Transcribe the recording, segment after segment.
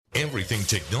Everything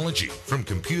technology, from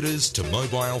computers to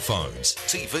mobile phones,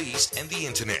 TVs and the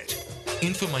internet.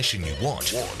 Information you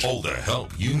want, all the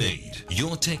help you need.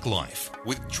 Your Tech Life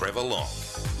with Trevor Long.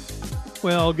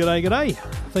 Well, g'day.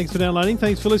 Thanks for downloading.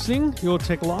 Thanks for listening. Your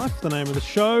Tech Life, the name of the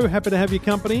show. Happy to have your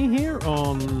company here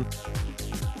on,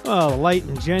 late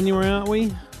in January, aren't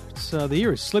we? So the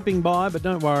year is slipping by, but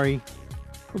don't worry.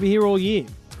 We'll be here all year.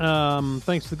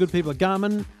 Thanks to the good people at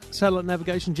Garmin, satellite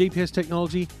navigation, GPS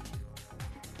technology,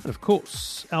 and of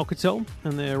course, Alcatel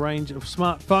and their range of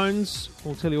smartphones.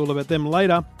 We'll tell you all about them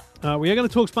later. We are going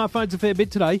to talk smartphones a fair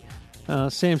bit today.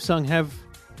 Samsung have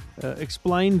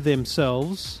explained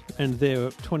themselves and their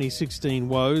 2016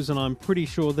 woes, and I'm pretty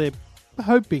sure they're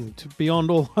hoping to beyond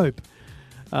all hope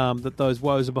that those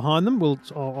woes are behind them.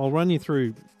 I'll run you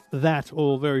through that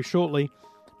all very shortly.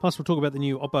 Plus, we'll talk about the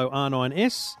new Oppo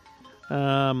R9S,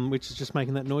 which is just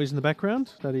making that noise in the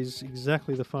background. That is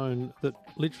exactly the phone that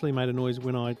literally made a noise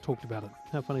when I talked about it.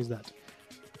 How funny is that?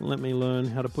 Let me learn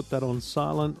how to put that on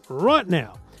silent right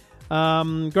now.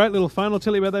 Great little phone. I'll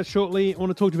tell you about that shortly. I want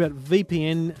to talk to you about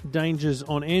VPN dangers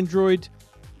on Android.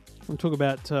 We'll talk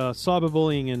about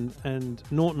cyberbullying and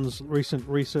Norton's recent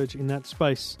research in that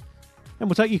space. And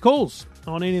we'll take your calls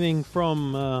on anything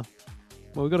from...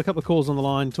 we've got a couple of calls on the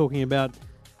line talking about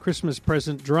Christmas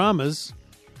present dramas,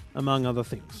 among other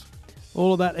things.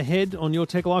 All of that ahead on Your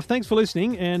Tech Life. Thanks for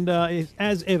listening. And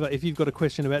as ever, if you've got a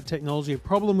question about technology, a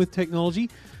problem with technology,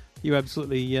 you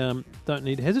absolutely don't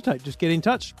need to hesitate. Just get in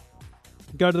touch.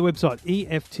 Go to the website,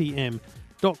 eftm.com.au.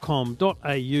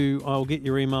 I'll get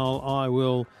your email. I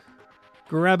will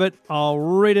grab it. I'll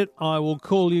read it. I will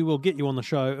call you. We'll get you on the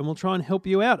show, and we'll try and help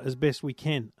you out as best we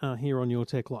can here on Your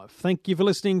Tech Life. Thank you for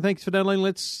listening. Thanks for downloading.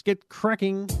 Let's get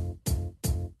cracking.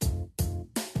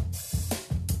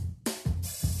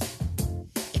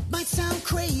 Sound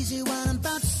crazy what I'm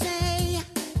about to say,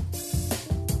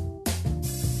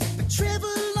 but Trevor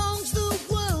Long's the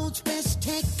world's best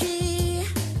techie.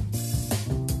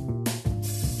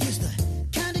 He's the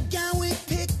kind of guy we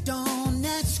picked on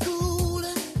at school,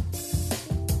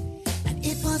 and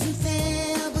it wasn't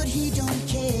fair, but he don't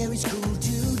care. He's cool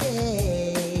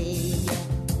today.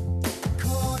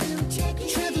 Call him techie.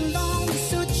 Trevor Long is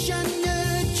such a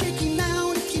nerd. Check him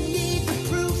out if you need the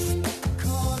proof.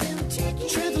 Call him techie.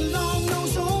 Trevor Long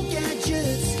knows all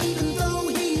gadgets, even though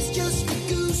he's just a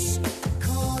goose.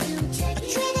 Call him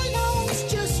techie. Trevor Long is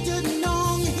just a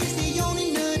nong. He's the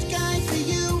only nerd guy for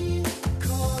you.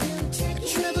 Call him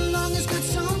techie. Trevor Long has got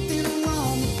something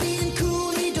wrong. Being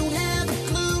cool, he don't have a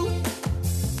clue.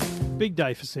 Big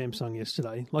day for Samsung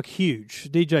yesterday, like huge.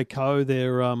 DJ Ko,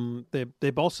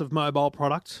 their boss of mobile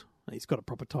products, he's got a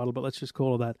proper title, but let's just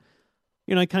call it that,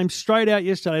 came straight out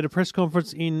yesterday at a press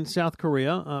conference in South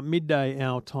Korea, midday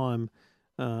our time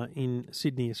in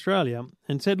Sydney, Australia,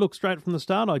 and said, look, straight from the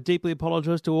start, I deeply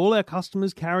apologise to all our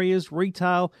customers, carriers,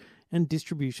 retail and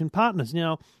distribution partners.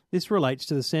 Now, this relates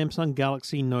to the Samsung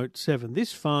Galaxy Note 7.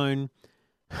 This phone,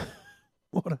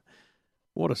 what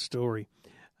a story.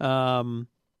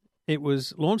 It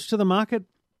was launched to the market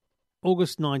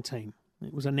August 19.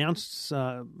 It was announced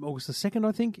August the 2nd,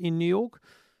 I think, in New York.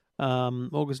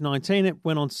 August 19, it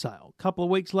went on sale. A couple of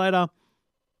weeks later,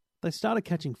 they started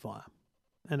catching fire.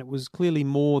 And it was clearly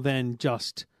more than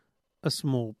just a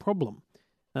small problem.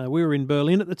 We were in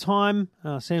Berlin at the time.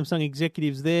 Samsung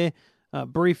executives there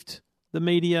briefed the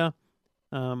media.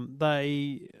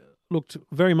 They looked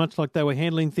very much like they were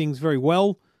handling things very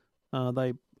well.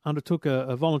 They undertook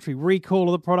a voluntary recall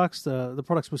of the products. The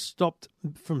products were stopped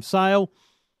from sale.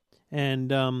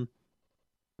 And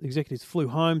executives flew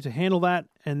home to handle that,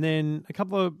 and then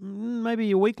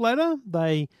maybe a week later,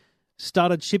 they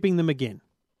started shipping them again.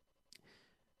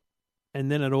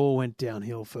 And then it all went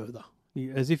downhill further.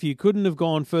 As if you couldn't have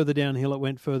gone further downhill, it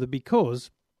went further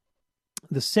because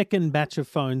the second batch of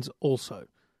phones also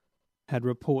had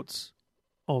reports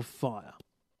of fire.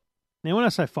 Now, when I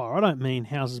say fire, I don't mean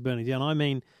houses burning down. I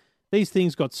mean these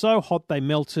things got so hot they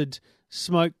melted,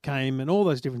 smoke came, and all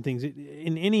those different things.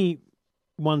 In any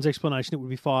one's explanation, it would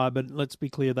be fire, but let's be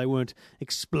clear, they weren't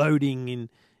exploding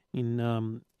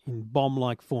in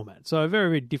bomb-like format. So a very,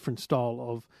 very different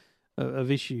style of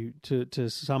issue to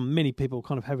many people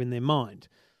kind of have in their mind.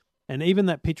 And even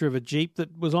that picture of a Jeep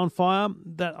that was on fire,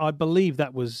 that I believe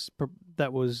that was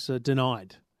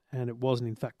denied, and it wasn't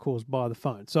in fact caused by the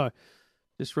phone. So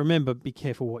just remember, be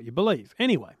careful what you believe.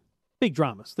 Anyway, big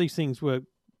dramas. These things were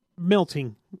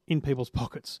melting in people's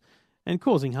pockets and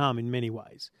causing harm in many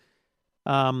ways.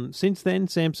 Since then,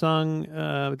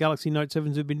 Samsung Galaxy Note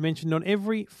 7s have been mentioned on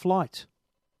every flight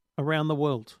around the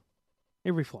world.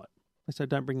 Every flight. They say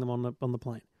don't bring them on the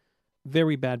plane.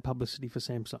 Very bad publicity for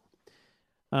Samsung.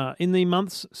 In the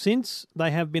months since,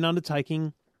 they have been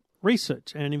undertaking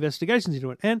research and investigations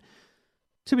into it. And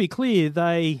to be clear,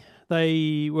 they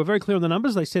were very clear on the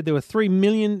numbers. They said there were 3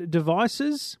 million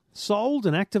devices sold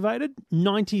and activated.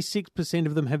 96%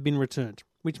 of them have been returned,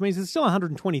 which means there's still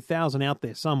 120,000 out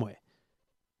there somewhere.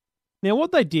 Now,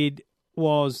 what they did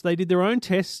was they did their own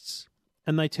tests,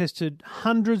 and they tested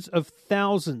hundreds of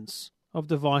thousands of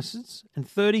devices and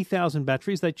 30,000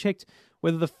 batteries. They checked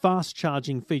whether the fast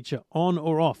charging feature on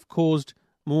or off caused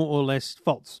more or less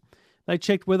faults. They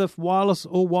checked whether wireless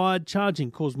or wired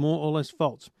charging caused more or less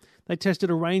faults. They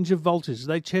tested a range of voltages.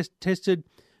 They tested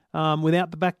without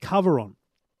the back cover on.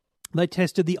 They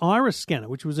tested the iris scanner,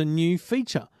 which was a new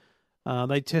feature.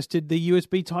 They tested the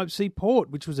USB Type-C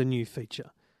port, which was a new feature.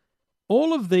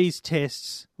 All of these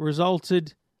tests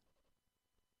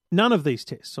none of these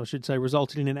tests, I should say,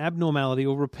 resulted in an abnormality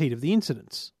or repeat of the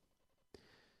incidents.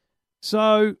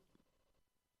 So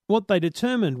what they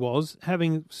determined was,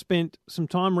 having spent some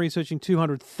time researching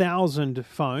 200,000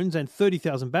 phones and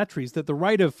 30,000 batteries, that the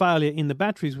rate of failure in the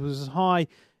batteries was as high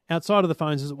outside of the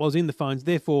phones as it was in the phones.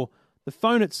 Therefore, the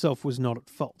phone itself was not at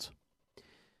fault.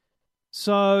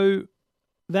 So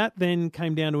that then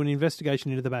came down to an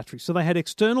investigation into the batteries. So they had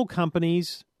external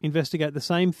companies investigate the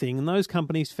same thing, and those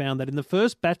companies found that in the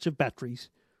first batch of batteries,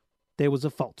 there was a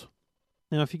fault.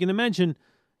 Now, if you can imagine,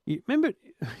 you've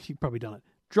probably done it.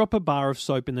 Drop a bar of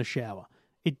soap in the shower.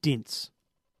 It dints.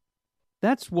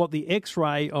 That's what the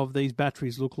X-ray of these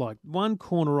batteries look like. One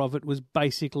corner of it was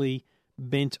basically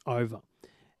bent over.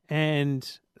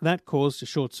 And that caused a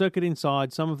short circuit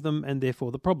inside some of them, and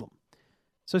therefore the problem.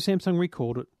 So Samsung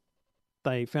recalled it.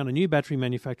 They found a new battery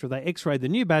manufacturer. They X-rayed the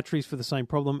new batteries for the same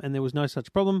problem, and there was no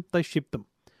such problem. They shipped them.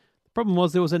 The problem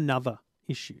was there was another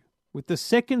issue. With the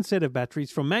second set of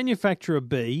batteries from manufacturer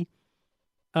B,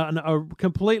 a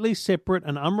completely separate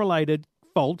and unrelated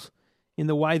fault in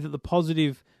the way that the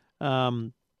positive,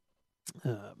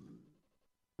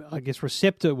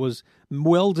 receptor was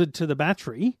welded to the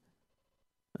battery,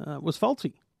 was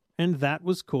faulty. And that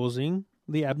was causing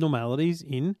the abnormalities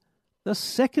in the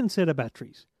second set of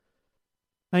batteries.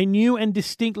 A new and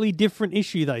distinctly different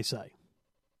issue, they say.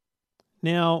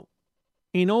 Now,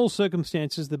 in all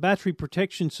circumstances, the battery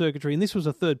protection circuitry, and this was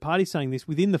a third party saying this,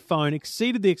 within the phone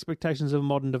exceeded the expectations of a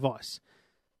modern device.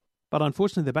 But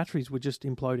unfortunately, the batteries were just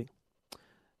imploding.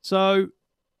 So,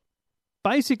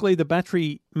 basically, the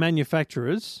battery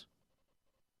manufacturers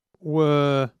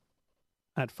were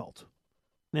at fault.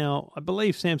 Now, I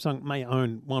believe Samsung may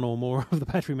own one or more of the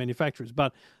battery manufacturers,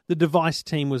 but the device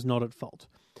team was not at fault.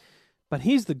 But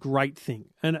here's the great thing,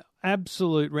 an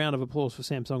absolute round of applause for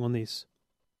Samsung on this.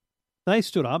 They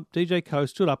stood up, DJ Koh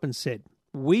stood up and said,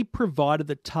 we provided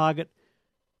the target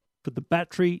for the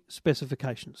battery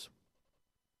specifications.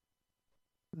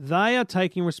 They are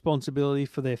taking responsibility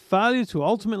for their failure to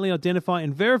ultimately identify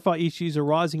and verify issues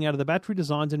arising out of the battery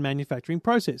designs and manufacturing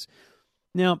process.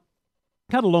 Now,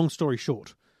 cut a long story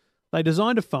short, they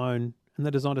designed a phone and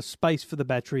they designed a space for the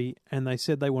battery, and they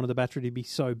said they wanted the battery to be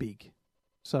so big,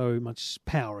 so much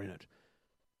power in it.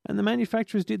 And the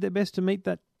manufacturers did their best to meet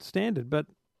that standard, but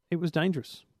it was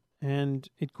dangerous and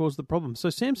it caused the problem. So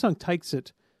Samsung takes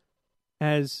it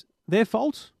as their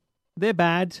fault, they're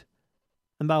bad,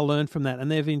 and they'll learn from that. And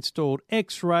they've installed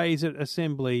X-rays at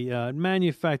assembly,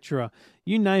 manufacturer,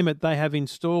 you name it, they have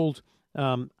installed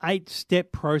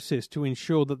 8-step process to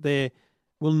ensure that there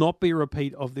will not be a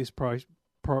repeat of this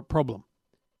problem.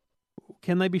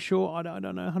 Can they be sure? I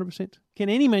don't know 100%. Can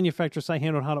any manufacturer say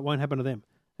hand on heart it won't happen to them?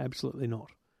 Absolutely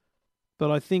not.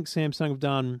 But I think Samsung have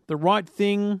done the right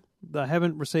thing. They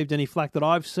haven't received any flack that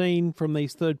I've seen from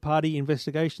these third-party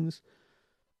investigations.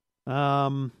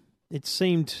 It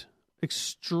seemed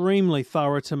extremely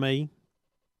thorough to me,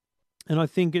 and I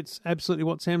think it's absolutely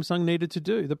what Samsung needed to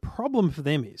do. The problem for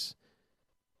them is,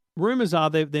 rumours are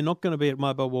they're not going to be at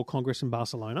Mobile World Congress in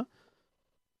Barcelona.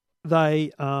 They're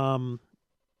going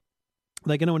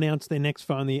to announce their next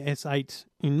phone, the S8,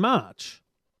 in March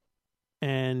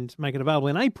and make it available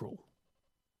in April.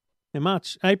 Now,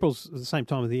 April's the same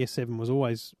time as the S7 was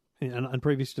always on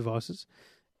previous devices.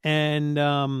 And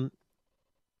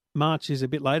March is a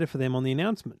bit later for them on the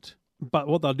announcement. But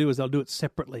what they'll do is they'll do it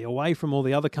separately, away from all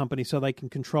the other companies, so they can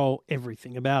control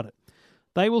everything about it.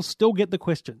 They will still get the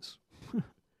questions.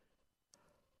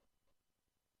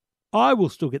 I will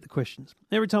still get the questions.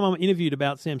 Every time I'm interviewed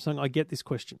about Samsung, I get this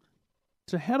question.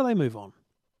 So how do they move on?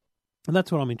 And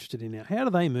that's what I'm interested in now. How do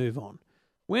they move on?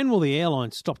 When will the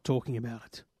airlines stop talking about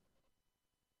it?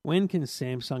 When can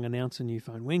Samsung announce a new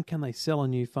phone? When can they sell a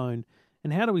new phone?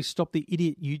 And how do we stop the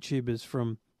idiot YouTubers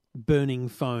from burning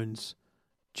phones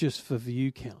just for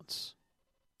view counts?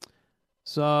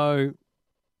 So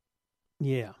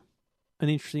Yeah, an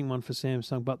interesting one for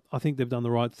Samsung, but I think they've done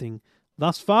the right thing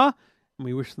thus far, and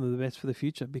we wish them the best for the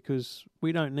future because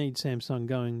we don't need Samsung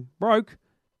going broke,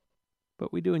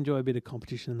 but we do enjoy a bit of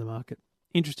competition in the market.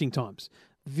 Interesting times.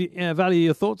 Value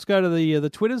your thoughts. Go to the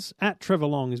Twitters. @Trevor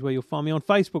Long is where you'll find me on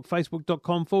Facebook,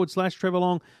 facebook.com/Trevor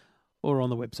Long, or on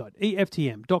the website,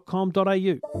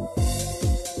 eftm.com.au.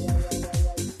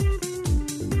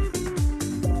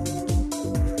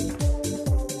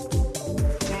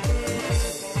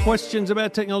 Questions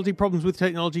about technology, problems with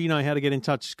technology, you know how to get in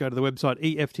touch. Go to the website,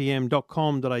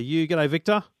 eftm.com.au. G'day,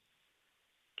 Victor.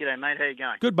 G'day, mate. How you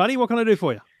going? Good, buddy. What can I do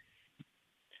for you?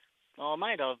 Oh,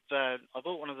 mate, I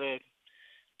bought one of the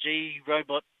G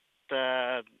robot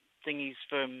thingies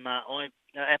from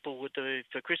Apple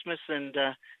for Christmas, and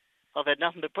I've had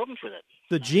nothing but problems with it.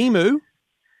 The Gmu?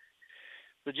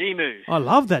 The Gmu. I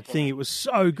love that thing. It was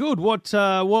so good. What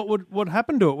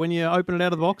happened to it when you opened it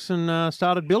out of the box and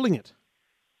started building it?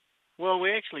 Well,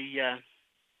 we actually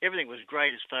everything was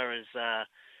great as far as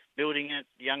building it.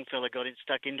 The young fella got it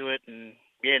stuck into it, and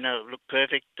it looked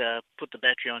perfect. Put the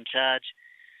battery on charge.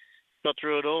 Got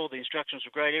through it all. The instructions were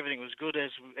great. Everything was good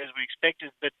as we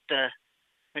expected, but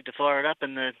went to fire it up,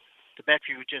 and the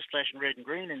battery was just flashing red and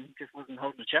green, and just wasn't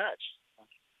holding the charge.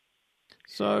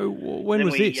 So when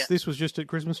was this? This was just at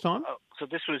Christmas time? So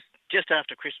this was just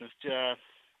after Christmas.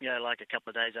 Like a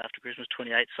couple of days after Christmas,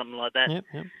 28th, something like that.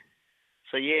 Yep.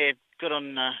 So got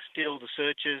on, did all the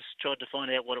searches, tried to find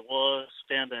out what it was,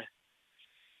 found a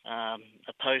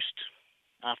post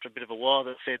after a bit of a while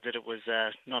that said that it was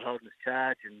not holding its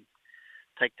charge, and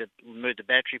remove the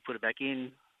battery, put it back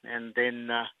in, and then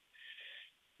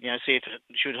see if it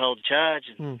should hold the charge.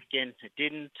 And again, it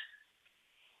didn't.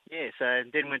 Yeah, so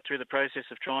then went through the process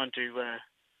of trying to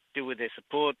deal with their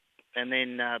support, and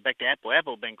then back to Apple.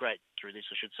 Apple have been great through this,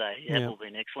 I should say. Yeah. Apple have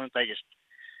been excellent. They just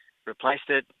replaced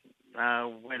it,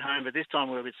 went home, but this time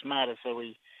we were a bit smarter, so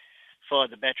we fired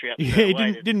the battery up. Yeah,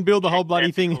 you didn't build the whole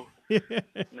bloody thing.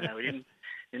 No, we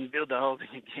didn't build the whole thing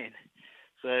again.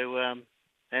 So,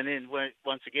 and then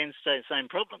once again, same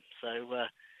problem. So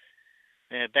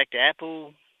back to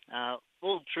Apple.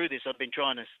 All through this, I've been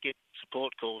trying to get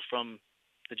support calls from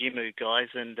the Gmu guys,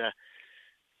 and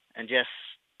just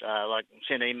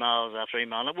send emails after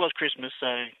email. And it was Christmas, so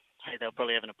hey, they're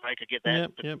probably having a break. I get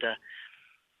that,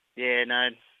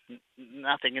 Yep.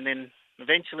 Nothing. And then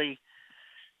eventually,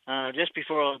 just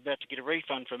before I was about to get a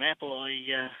refund from Apple,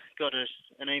 I got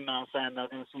an email saying they were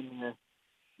going to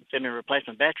send me a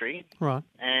replacement battery. Right.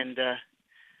 And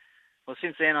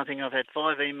since then, I think I've had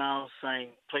 5 emails saying,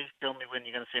 please tell me when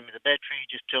you're going to send me the battery.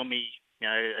 Just tell me,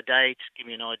 a date, give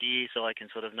me an idea so I can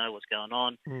sort of know what's going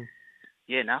on.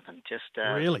 Yeah, nothing. Just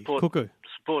really cuckoo.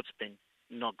 Support's been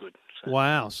not good. So.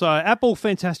 Wow. So Apple,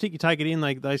 fantastic. You take it in,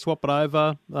 they swap it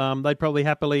over. They'd probably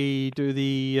happily do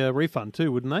the refund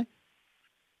too, wouldn't they?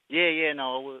 Yeah.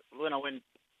 No, when I went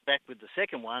back with the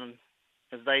second one,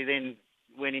 because they then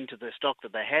went into the stock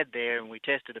that they had there, and we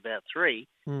tested about 3,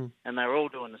 and they were all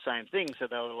doing the same thing. So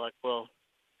they were like, well,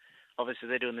 obviously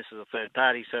they're doing this as a third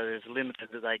party, so there's limited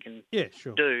that they can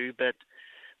do. But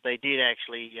they did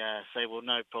actually say, well,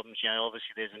 no problems.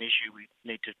 Obviously there's an issue we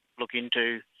need to look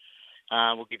into.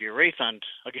 We'll give you a refund.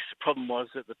 I guess the problem was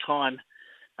at the time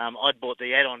I'd bought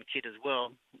the add-on kit as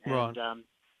well, and right.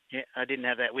 I didn't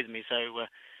have that with me, so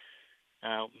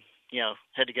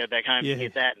had to go back home to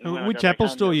get that. And which Apple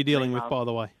store are you dealing with, by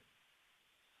the way?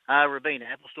 Rabina,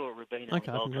 Apple Store at Rabina.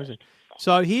 Okay, amazing.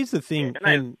 So here's the thing,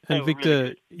 and Victor,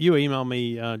 really you emailed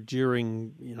me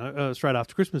during, straight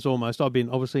after Christmas almost. I've been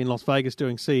obviously in Las Vegas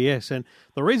doing CES, and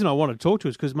the reason I wanted to talk to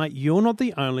you is because, mate, you're not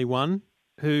the only one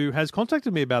who has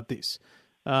contacted me about this.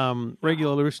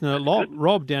 Regular listener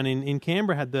Rob down in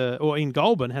Canberra in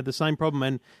Goulburn had the same problem,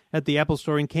 and at the Apple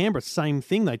Store in Canberra, same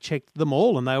thing. They checked them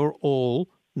all, and they were all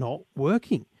not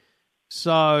working.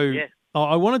 So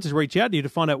I wanted to reach out to you to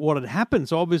find out what had happened.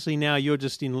 So obviously now you're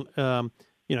just in,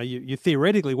 you're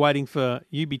theoretically waiting for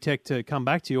UBTech to come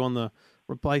back to you on the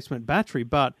replacement battery,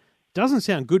 but it doesn't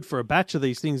sound good for a batch of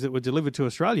these things that were delivered to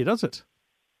Australia, does it?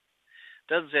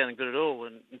 Doesn't sound good at all.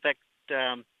 And in fact,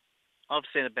 I've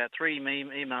sent about 3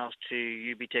 emails to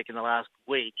UBTech in the last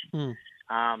week.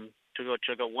 I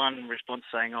got one response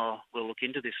saying, "Oh, we'll look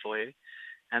into this for you,"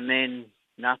 and then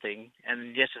nothing.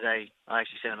 And yesterday, I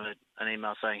actually sent them an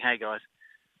email saying, "Hey guys,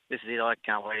 this is it. I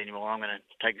can't wait anymore. I'm going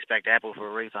to take this back to Apple for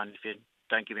a refund if you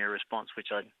don't give me a response." Which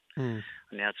now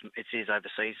it is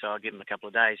overseas, so I'll give them a couple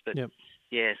of days. But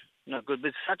not good. But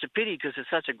it's such a pity because it's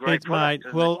such a great product.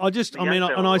 Mate, well,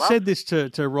 I said this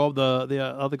to Rob,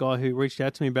 the other guy who reached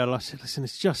out to me about it. I said, listen,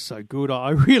 it's just so good. I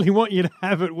really want you to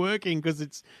have it working because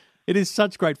it's It is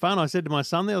such great fun. I said to my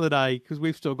son the other day, because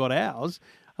we've still got ours,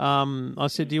 I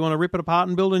said, do you want to rip it apart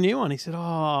and build a new one? He said,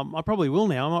 I probably will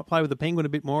now. I might play with the Penguin a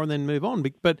bit more and then move on.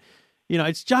 But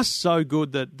it's just so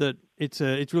good that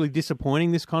it's really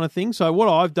disappointing, this kind of thing. So what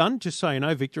I've done, just so you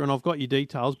know, Victor, and I've got your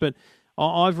details, but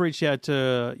I've reached out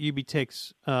to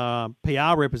UBTech's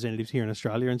PR representatives here in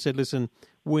Australia and said, listen,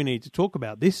 we need to talk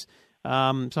about this.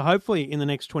 So hopefully in the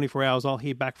next 24 hours, I'll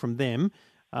hear back from them.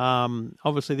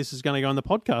 Obviously, this is going to go on the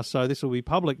podcast, so this will be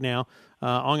public now.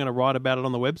 I'm going to write about it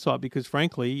on the website because,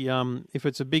 frankly, if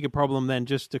it's a bigger problem than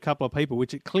just a couple of people,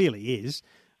 which it clearly is,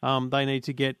 they need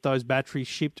to get those batteries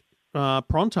shipped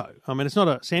pronto. I mean, it's not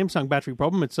a Samsung battery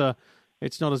problem. It's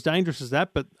not as dangerous as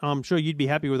that, but I'm sure you'd be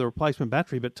happy with a replacement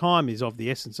battery, but time is of the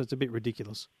essence. It's a bit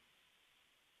ridiculous.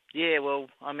 Yeah, well,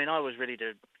 I mean, I was ready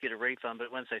to get a refund,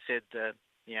 but once they said, they'll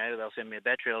send me a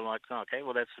battery, I'm like, okay,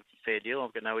 well, that's a fair deal.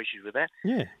 I've got no issues with that.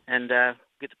 Yeah. And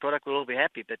get the product, we'll all be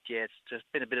happy. But, yeah, it's just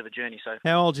been a bit of a journey so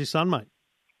far. How old's your son, mate?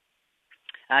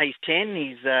 He's 10.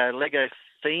 He's a Lego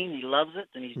fiend. He loves it,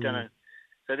 and he's done a...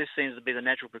 So this seems to be the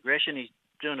natural progression. He's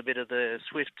doing a bit of the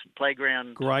Swift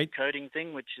playground coding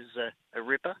thing, which is a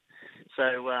ripper.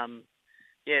 So,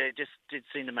 it just did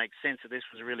seem to make sense that this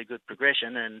was a really good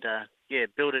progression. And,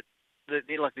 build it.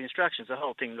 Like the instructions, the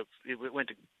whole thing it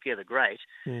went together great,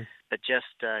 but just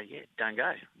don't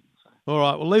go. So. All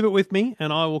right, well, leave it with me,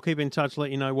 and I will keep in touch, let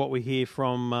you know what we hear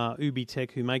from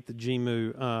UBTech, who make the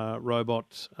Gmu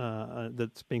robot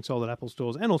that's being sold at Apple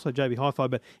stores, and also JB Hi-Fi.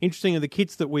 But interestingly, the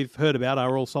kits that we've heard about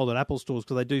are all sold at Apple stores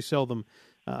because they do sell them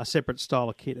a separate style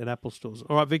of kit at Apple stores.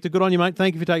 All right, Victor, good on you, mate.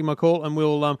 Thank you for taking my call, and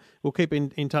we'll keep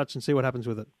in touch and see what happens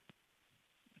with it.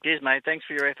 Cheers, mate. Thanks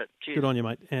for your effort. Cheers. Good on you,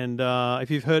 mate. And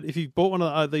if you've bought one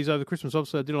of these over Christmas,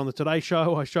 obviously I did it on the Today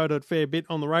Show. I showed it a fair bit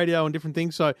on the radio and different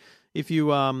things. So if you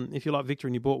like Victor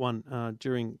and you bought one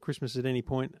during Christmas at any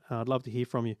point, I'd love to hear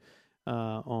from you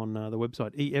on the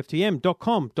website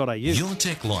eftm.com.au. Your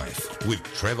Tech Life with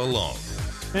Trevor Long.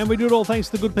 And we do it all thanks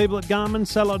to the good people at Garmin,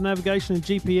 Satellite Navigation and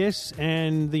GPS,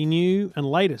 and the new and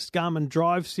latest Garmin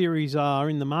Drive series are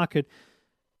in the market.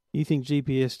 You think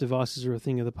GPS devices are a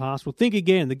thing of the past? Well, think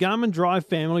again. The Garmin Drive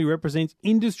family represents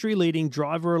industry-leading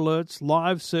driver alerts,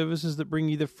 live services that bring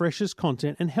you the freshest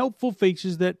content, and helpful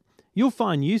features that you'll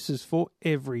find uses for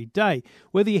every day.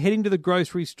 Whether you're heading to the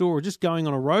grocery store or just going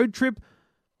on a road trip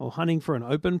or hunting for an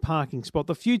open parking spot,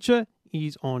 the future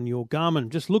is on your Garmin.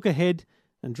 Just look ahead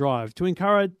and drive. To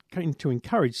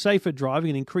encourage safer driving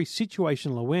and increase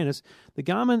situational awareness, the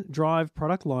Garmin Drive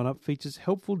product lineup features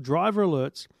helpful driver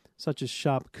alerts such as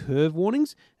sharp curve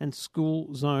warnings and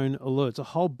school zone alerts. A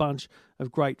whole bunch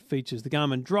of great features. The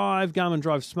Garmin Drive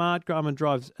Smart, Garmin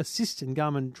Drive Assist, and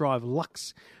Garmin Drive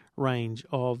Lux range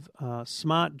of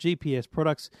smart GPS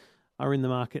products are in the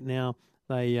market now.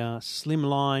 They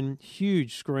slimline,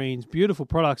 huge screens, beautiful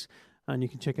products, and you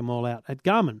can check them all out at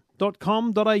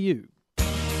garmin.com.au.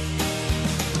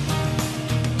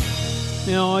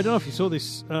 Now, I don't know if you saw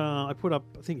this, I put up,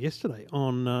 I think yesterday,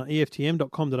 on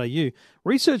EFTM.com.au,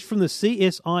 research from the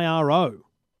CSIRO,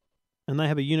 and they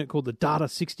have a unit called the Data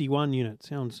 61 unit.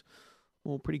 Sounds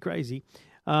all pretty crazy.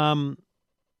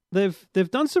 They've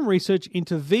done some research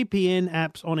into VPN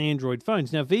apps on Android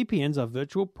phones. Now, VPNs are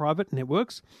virtual private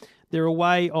networks. They're a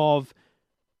way of,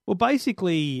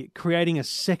 basically creating a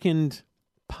second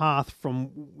path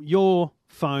from your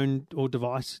phone or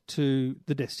device to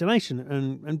the destination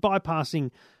and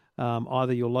bypassing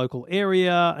either your local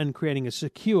area and creating a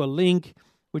secure link,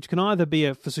 which can either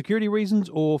be for security reasons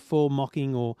or for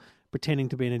mocking or pretending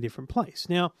to be in a different place.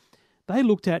 Now, they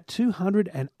looked at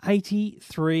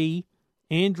 283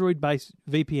 Android-based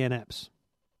VPN apps.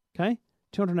 Okay?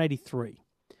 283.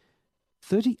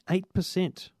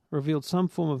 38% revealed some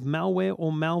form of malware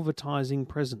or malvertising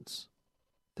presence.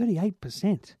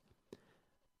 38%.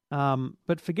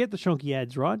 But forget the shonky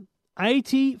ads, right?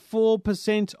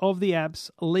 84% of the apps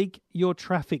leak your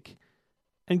traffic.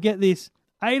 And get this,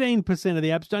 18% of the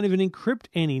apps don't even encrypt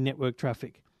any network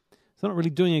traffic. It's not really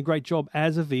doing a great job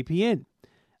as a VPN.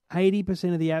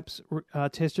 80% of the apps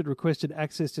tested requested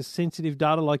access to sensitive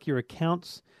data like your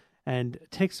accounts and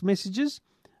text messages,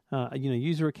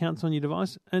 user accounts on your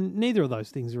device, and neither of those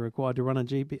things are required to run a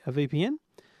VPN.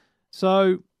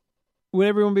 So, would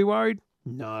everyone be worried?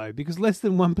 No, because less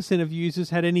than 1% of users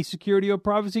had any security or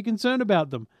privacy concern about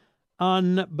them.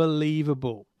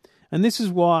 Unbelievable. And this is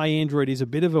why Android is a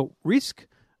bit of a risk.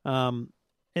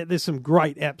 There's some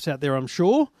great apps out there, I'm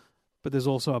sure, but there's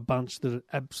also a bunch that are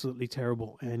absolutely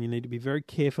terrible, and you need to be very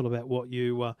careful about what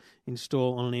you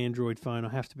install on an Android phone, I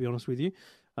have to be honest with you.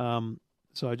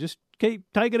 So just take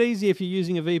it easy if you're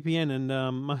using a VPN.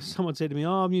 And someone said to me,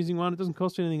 I'm using one, it doesn't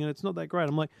cost anything, and it's not that great.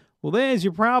 I'm like, Well, there's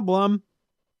your problem.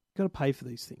 Got to pay for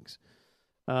these things.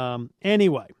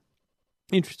 Anyway,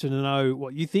 interested to know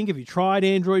what you think. Have you tried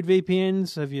Android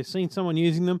VPNs? Have you seen someone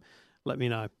using them? Let me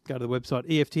know. Go to the website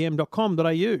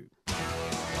eftm.com.au.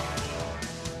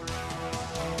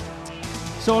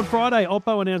 So on Friday,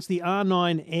 Oppo announced the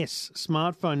R9S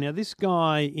smartphone. Now, this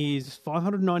guy is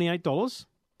 $598.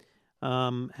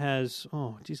 Has,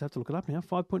 I have to look it up now,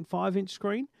 5.5-inch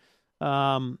screen.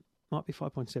 Might be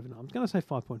 5.7. I'm going to say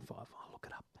 5.5. I'll look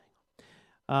it up.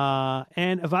 Hang on.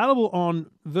 And available on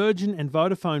Virgin and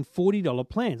Vodafone $40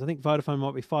 plans. I think Vodafone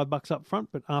might be $5 up front,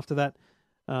 but after that,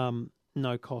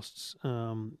 no costs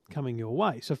coming your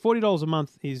way. So $40 a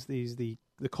month is the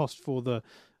cost for the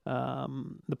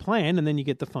plan, and then you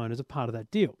get the phone as a part of that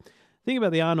deal. Think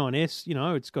about the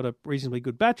R9S, it's got a reasonably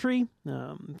good battery,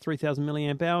 3,000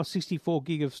 milliamp hour, 64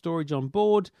 gig of storage on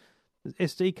board,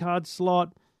 SD card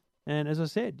slot, and as I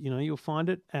said, you'll find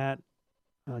it at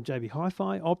JB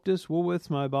Hi-Fi, Optus, Woolworths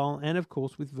Mobile, and of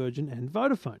course with Virgin and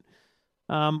Vodafone.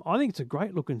 I think it's a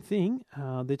great looking thing.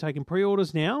 They're taking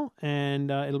pre-orders now,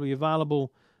 and it'll be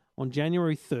available on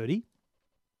January 30.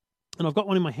 And I've got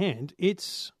one in my hand.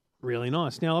 It's really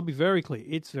nice. Now, I'll be very clear.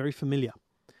 It's very familiar.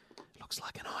 It looks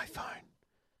like an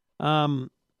iPhone.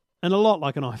 And a lot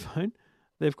like an iPhone.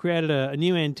 They've created a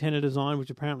new antenna design, which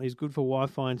apparently is good for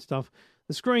Wi-Fi and stuff.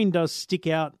 The screen does stick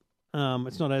out.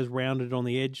 It's not as rounded on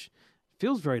the edge. It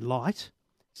feels very light.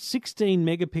 16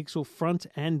 megapixel front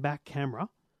and back camera.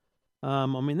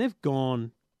 They've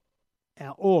gone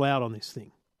all out on this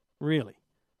thing. Really.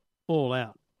 All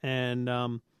out. And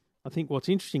I think what's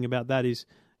interesting about that is,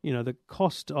 the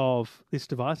cost of this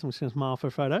device. I'm just going to smile for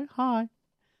a photo. Hi.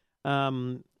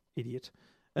 Idiot.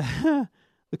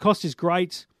 The cost is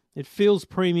great. It feels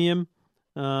premium.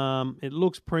 It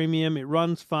looks premium. It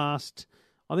runs fast.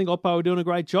 I think Oppo are doing a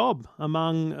great job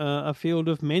among a field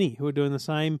of many who are doing the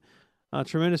same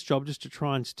tremendous job just to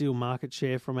try and steal market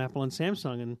share from Apple and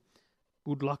Samsung. And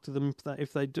good luck to them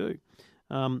if they do.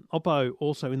 Oppo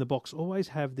also in the box always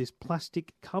have this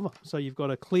plastic cover. So you've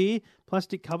got a clear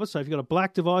plastic cover. So if you've got a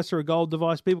black device or a gold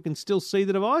device, people can still see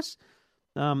the device.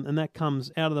 And that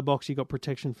comes out of the box. You've got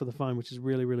protection for the phone, which is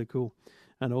really, really cool.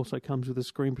 And also comes with a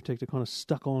screen protector kind of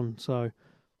stuck on. So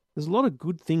there's a lot of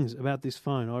good things about this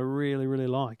phone I really, really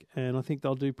like. And I think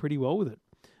they'll do pretty well with it.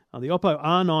 The Oppo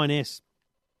R9S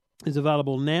is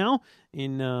available now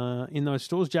in those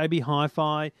stores. JB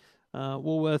Hi-Fi,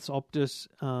 Woolworths, Optus,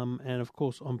 and of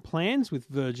course on plans with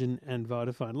Virgin and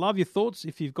Vodafone. Love your thoughts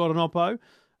if you've got an Oppo.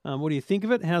 What do you think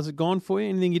of it? How's it gone for you?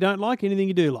 Anything you don't like? Anything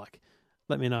you do like?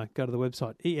 Let me know. Go to the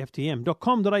website,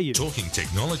 eftm.com.au. Talking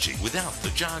technology without the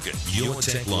jargon. Your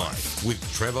Tech Life with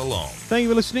Trevor Long. Thank you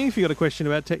for listening. If you've got a question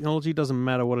about technology, doesn't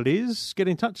matter what it is, get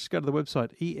in touch. Go to the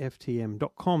website,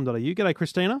 eftm.com.au. G'day,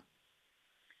 Christina.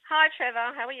 Hi,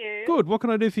 Trevor. How are you? Good. What can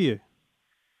I do for you?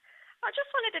 I just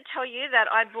wanted to tell you that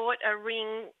I bought a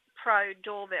Ring Pro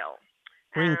doorbell.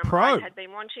 Ring Pro? I had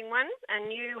been wanting one,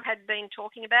 and you had been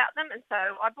talking about them, and so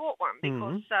I bought one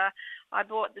because I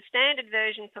bought the standard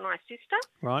version for my sister,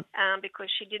 right? Because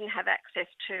she didn't have access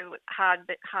to hard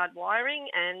wiring,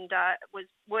 and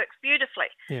works beautifully.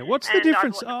 Yeah. What's the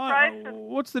difference?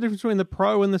 What's the difference between the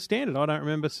Pro and the standard? I don't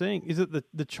remember seeing. Is it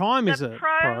the chime is a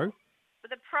Pro?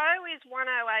 The Pro is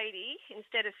 1080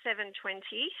 instead of 720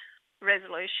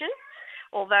 resolution.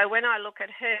 Although when I look at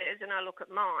hers and I look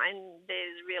at mine,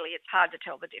 it's hard to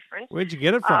tell the difference. Where'd you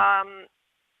get it from?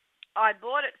 I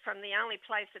bought it from the only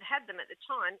place that had them at the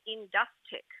time,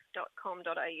 industech.com.au,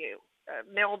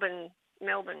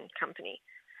 Melbourne company.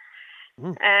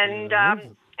 And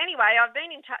anyway, I've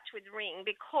been in touch with Ring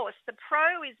because the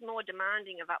Pro is more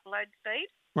demanding of upload speed.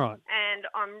 Right. And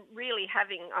I'm really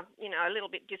a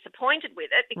little bit disappointed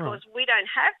with it because we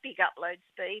don't have big upload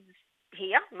speeds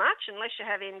here much unless you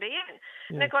have NBN.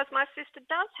 Yeah. And of course my sister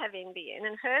does have NBN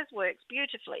and hers works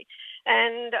beautifully.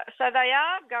 And so they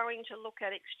are going to look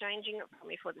at exchanging it for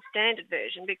me for the standard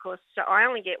version because I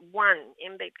only get 1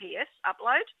 Mbps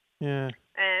upload. Yeah.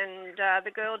 And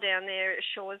the girl down there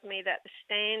assures me that the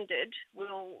standard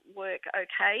will work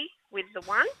okay with the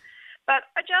one. But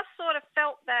I just sort of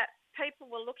felt that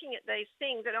people were looking at these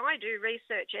things, and I do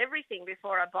research everything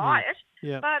before I buy it,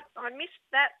 but I missed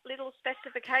that little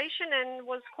specification and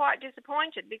was quite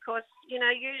disappointed because,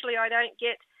 usually I don't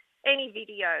get any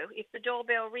video. If the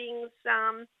doorbell rings,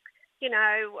 by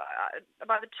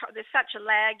the time there's such a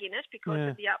lag in it because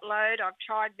of the upload. I've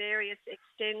tried various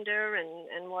extender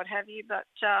and what have you, but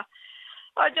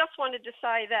I just wanted to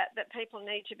say that people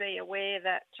need to be aware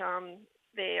that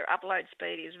their upload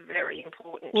speed is very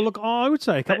important. Well, look, I would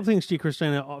say a couple of things to you,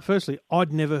 Christina. Firstly,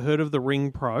 I'd never heard of the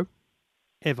Ring Pro,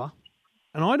 ever.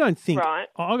 And I don't think, Right.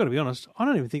 I've got to be honest, I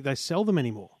don't even think they sell them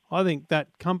anymore. I think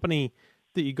that company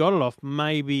that you got it off,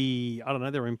 maybe, I don't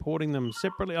know, they're importing them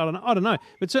separately. I don't know.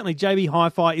 But certainly JB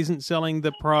Hi-Fi isn't selling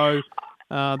the Pro.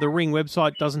 The Ring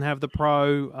website doesn't have the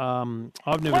Pro.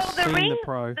 I've never seen the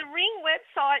Pro.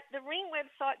 The Ring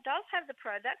website does have the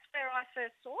Pro. That's where I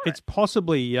first saw it. It's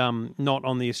possibly not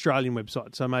on the Australian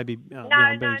website, so maybe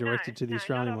I'm being directed to the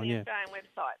Australian one. Not on the Australian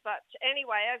website. But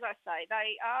anyway, as I say,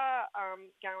 they are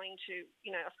going to,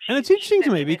 And it's interesting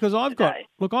to me the because I've today.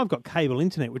 got cable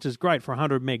internet, which is great for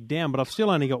 100 meg down, but I've still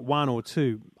only got 1 or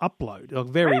 2 upload, like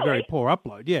very Really? poor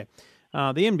upload. Yeah,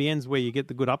 the NBN's where you get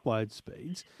the good upload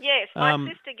speeds. Yes, my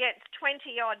sister gets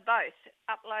 20 odd both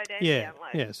upload and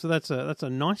download. Yeah. So that's a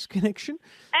nice connection.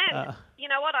 And you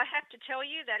know what? I have to tell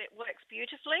you that it works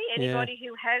beautifully. Anybody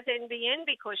who has NBN,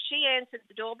 because she answered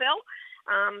the doorbell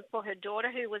for her daughter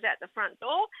who was at the front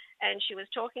door, and she was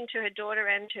talking to her daughter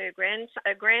and her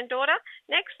granddaughter.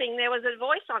 Next thing, there was a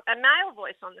male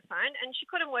voice on the phone, and she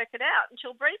couldn't work it out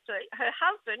until briefly her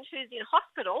husband, who's in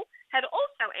hospital, had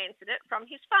also answered it from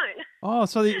his phone. Oh,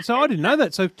 so I didn't know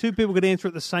that. So 2 people could answer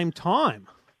at the same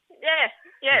time.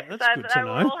 Yeah. That's So good they to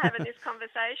were know. all having this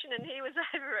conversation, and he was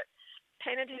over at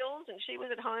Pennant Hills, and she was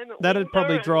at home at That'd Windsor,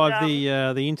 probably drive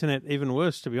and, the internet even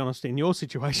worse, to be honest, in your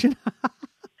situation.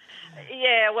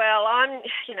 Yeah, well, I'm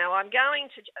going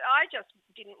to. I just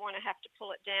didn't want to have to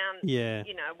pull it down. Yeah.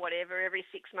 Whatever, every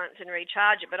 6 months and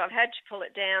recharge it. But I've had to pull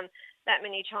it down that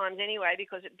many times anyway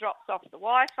because it drops off the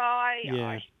Wi-Fi. Yeah.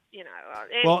 Anyway,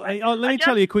 Well, let me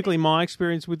tell you quickly my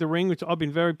experience with the Ring, which I've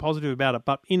been very positive about it.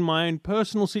 But in my own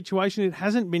personal situation, it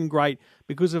hasn't been great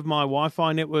because of my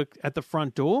Wi-Fi network at the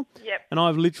front door. Yep. And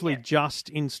I've literally just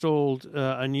installed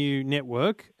a new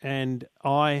network, and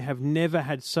I have never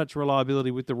had such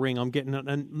reliability with the Ring. I'm getting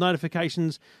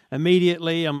notifications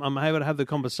immediately. I'm able to have the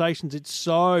conversations. It's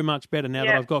so much better now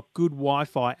that I've got good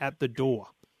Wi-Fi at the door.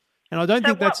 And I don't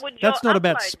think that's not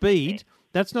about speed.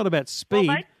 That's not about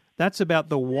speed. That's about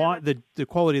the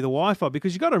quality of the Wi-Fi,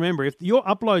 because you've got to remember, if your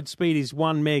upload speed is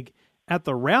 1 meg at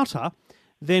the router,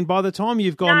 then by the time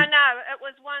you've gone... No, it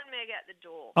was 1 meg at the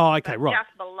door. Oh, okay, right.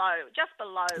 Just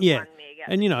below 1 meg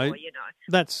at and the door,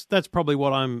 that's probably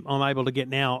what I'm able to get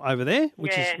now over there,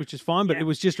 which is fine, but it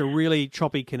was just a really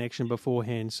choppy connection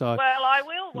beforehand. So well, I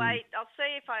will wait. I'll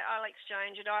see if I'll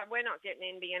exchange it. We're not getting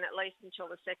NBN at least until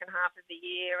the second half of the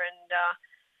year, and...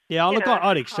 Yeah, look,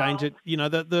 I'd exchange it.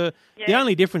 The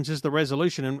only difference is the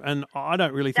resolution, and I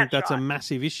don't really think that's a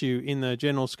massive issue in the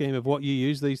general scheme of what you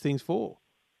use these things for.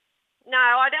 No,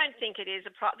 I don't think it is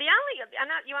a problem.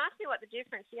 You asked me what the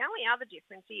difference. The only other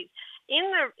difference is in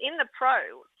the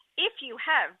Pro. If you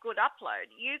have good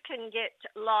upload, you can get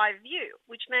live view,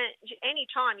 which means any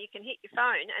time you can hit your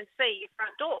phone and see your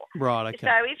front door. Right. Okay.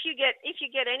 So if you get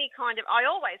any kind of, I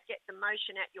always get the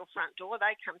motion at your front door.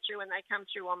 They come through, and they come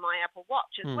through on my Apple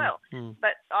Watch as well.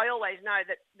 But I always know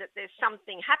that there's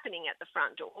something happening at the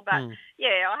front door. But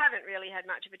I haven't really had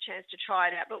much of a chance to try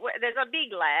it out. But there's a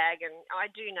big lag, and I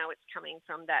do know it's coming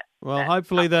from that. Well,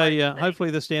 hopefully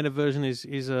the standard version is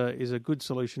a good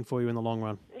solution for you in the long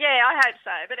run. Yeah, I hope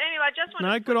so. But anyway, I just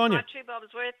wanted to put my 2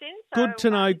 bobs worth in. So, good to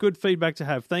know. Good feedback to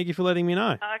have. Thank you for letting me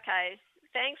know. Okay.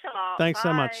 Thanks a lot. Thanks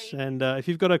so much. And if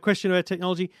you've got a question about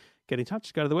technology, get in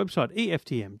touch. Go to the website,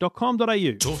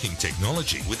 eftm.com.au. Talking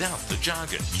technology without the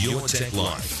jargon. Your Tech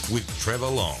Life with Trevor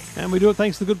Long. And we do it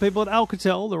thanks to the good people at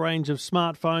Alcatel. The range of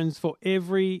smartphones for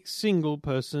every single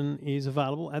person is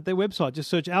available at their website. Just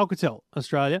search Alcatel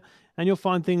Australia, and you'll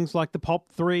find things like the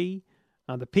Pop 3,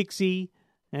 the Pixie,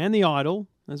 and the Idol,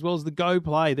 as well as the Go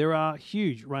Play. There are a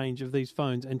huge range of these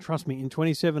phones, and trust me, in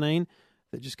 2017,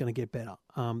 they're just going to get better.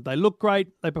 They look great,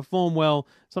 they perform well.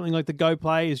 Something like the Go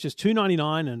Play is just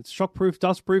 $299, and it's shockproof,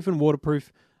 dustproof, and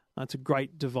waterproof. It's a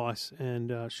great device,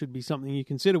 and should be something you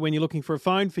consider when you're looking for a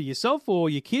phone for yourself or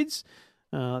your kids.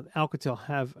 Alcatel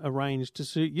have arranged to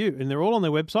suit you, and they're all on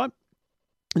their website.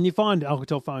 And you find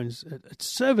Alcatel phones at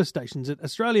service stations, at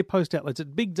Australia Post outlets,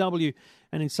 at Big W,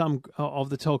 and in some of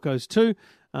the telcos too.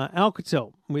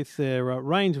 Alcatel, with their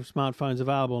range of smartphones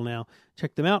available now.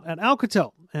 Check them out at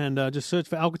Alcatel, and just search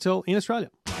for Alcatel in Australia.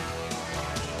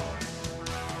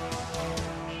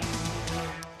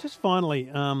 Just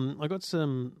finally, I got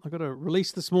a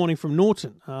release this morning from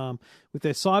Norton with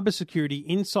their Cybersecurity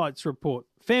Insights Report,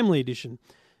 Family Edition,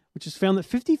 which has found that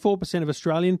 54% of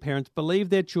Australian parents believe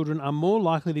their children are more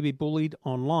likely to be bullied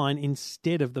online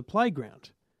instead of the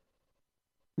playground.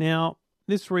 Now,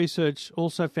 this research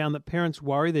also found that parents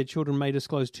worry their children may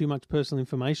disclose too much personal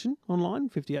information online,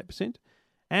 58%,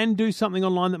 and do something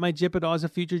online that may jeopardise a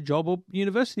future job or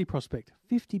university prospect.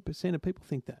 50% of people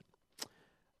think that.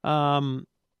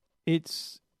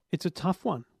 It's a tough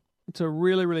one. It's a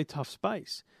really, really tough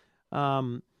space.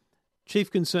 Chief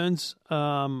concerns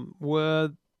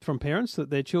were from parents that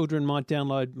their children might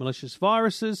download malicious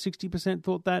viruses. 60%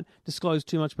 thought that. Disclose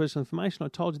too much personal information. I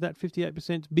told you that.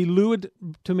 58%. Be lured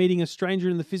to meeting a stranger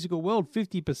in the physical world.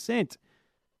 50%.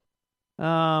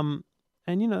 And,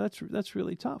 that's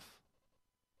really tough.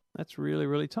 That's really,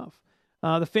 really tough.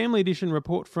 The Family Edition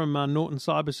report from Norton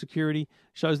Cybersecurity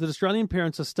shows that Australian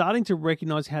parents are starting to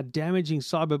recognise how damaging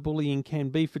cyberbullying can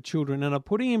be for children and are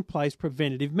putting in place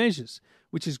preventative measures,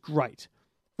 which is great.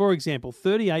 For example,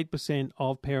 38%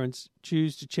 of parents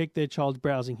choose to check their child's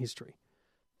browsing history.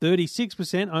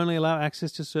 36% only allow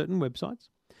access to certain websites.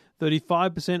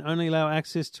 35% only allow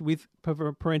access with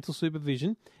parental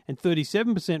supervision. And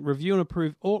 37% review and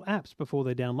approve all apps before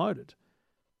they're downloaded.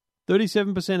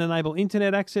 37% enable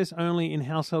internet access only in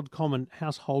household common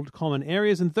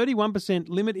areas, and 31%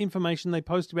 limit information they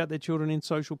post about their children in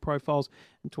social profiles,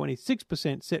 and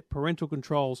 26% set parental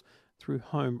controls through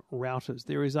home routers.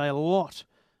 There is a lot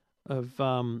of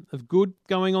good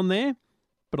going on there,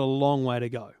 but a long way to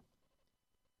go.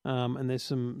 And there's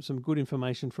some good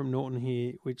information from Norton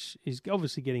here, which is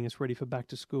obviously getting us ready for back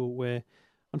to school, where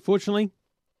unfortunately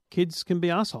kids can be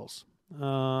assholes.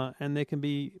 And there can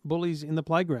be bullies in the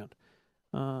playground.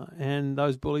 And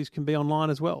those bullies can be online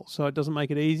as well. So it doesn't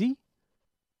make it easy,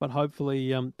 but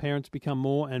hopefully parents become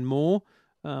more and more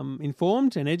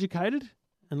informed and educated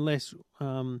and less,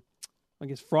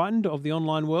 frightened of the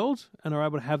online world and are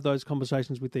able to have those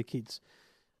conversations with their kids.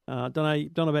 Don't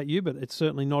know about you, but it's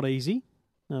certainly not easy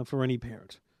for any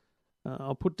parent.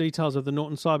 I'll put details of the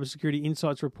Norton Cybersecurity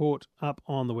Insights report up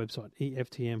on the website,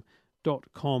 eftm.com.au.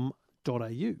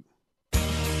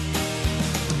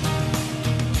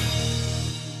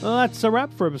 Well, that's a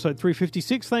wrap for episode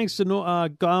 356. Thanks to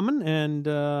Garmin and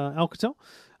Alcatel.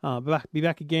 Be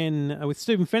back again with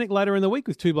Stephen Fennick later in the week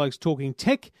with Two Blokes Talking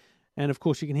Tech. And, of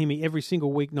course, you can hear me every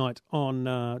single weeknight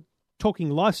on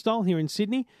Talking Lifestyle here in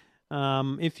Sydney.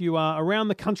 If you are around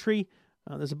the country,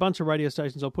 there's a bunch of radio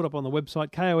stations I'll put up on the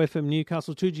website. KOFM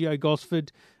Newcastle, 2GO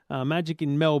Gosford, Magic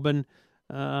in Melbourne,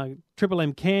 Triple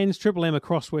M Cairns, Triple M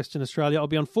across Western Australia. I'll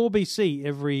be on 4BC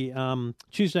every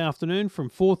Tuesday afternoon from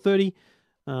 4:30.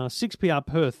 6PR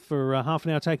Perth for half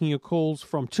an hour, taking your calls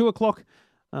from 2 o'clock,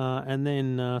 and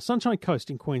then Sunshine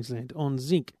Coast in Queensland on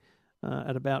Zinc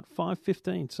at about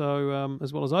 5:15. So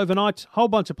as well as overnight, whole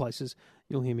bunch of places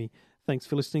you'll hear me. Thanks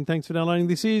for listening. Thanks for downloading.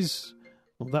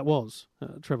 That was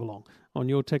Trevor Long on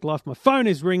Your Tech Life. My phone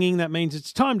is ringing. That means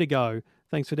it's time to go.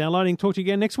 Thanks for downloading. Talk to you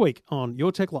again next week on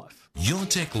Your Tech Life. Your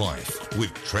Tech Life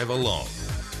with Trevor Long.